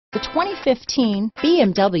The 2015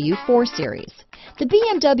 BMW 4 Series. The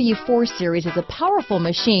BMW 4 Series is a powerful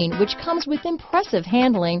machine which comes with impressive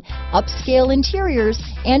handling, upscale interiors,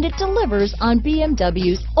 and it delivers on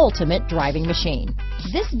BMW's ultimate driving machine.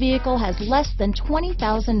 This vehicle has less than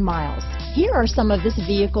 20,000 miles. Here are some of this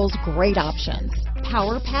vehicle's great options: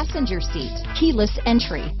 power passenger seat, keyless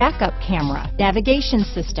entry, backup camera, navigation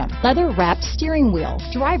system, leather-wrapped steering wheel,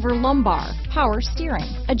 driver lumbar, power steering,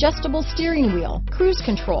 adjustable steering wheel, cruise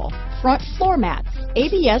control, front floor mats,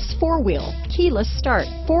 ABS four-wheel, keyless start,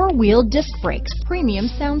 four-wheel disc brakes, premium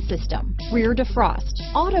sound system, rear defrost,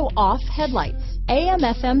 auto-off headlights,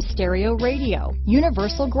 AM/FM stereo radio,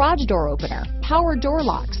 universal garage door opener, power door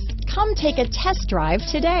locks. Come take a test drive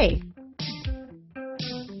today.